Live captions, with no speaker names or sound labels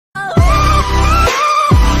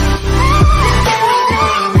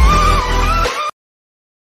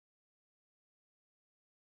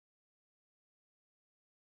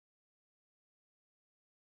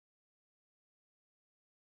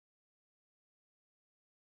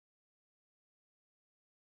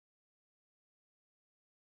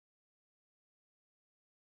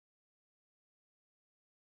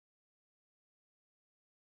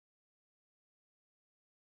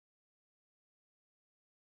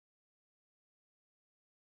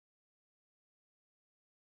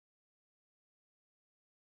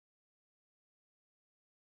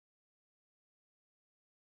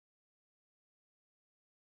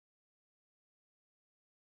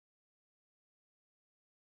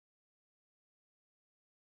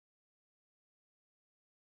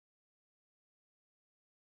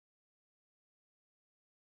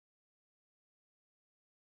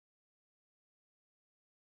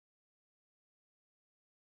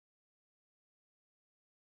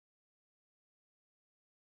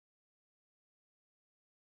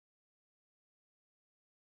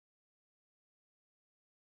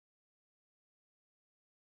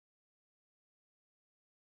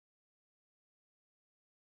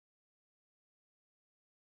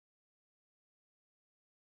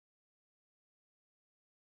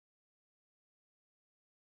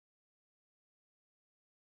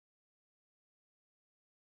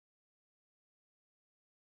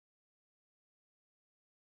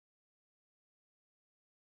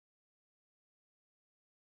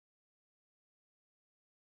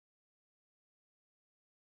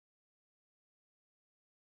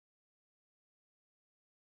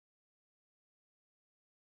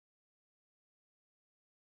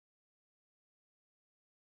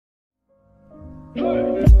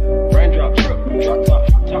Raindrop, drop top,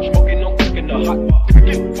 top smoking, no cooking the hot pot.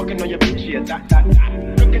 Fucking on your bitch, yeah,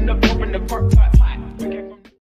 that. Cooking the pop in the crock pot.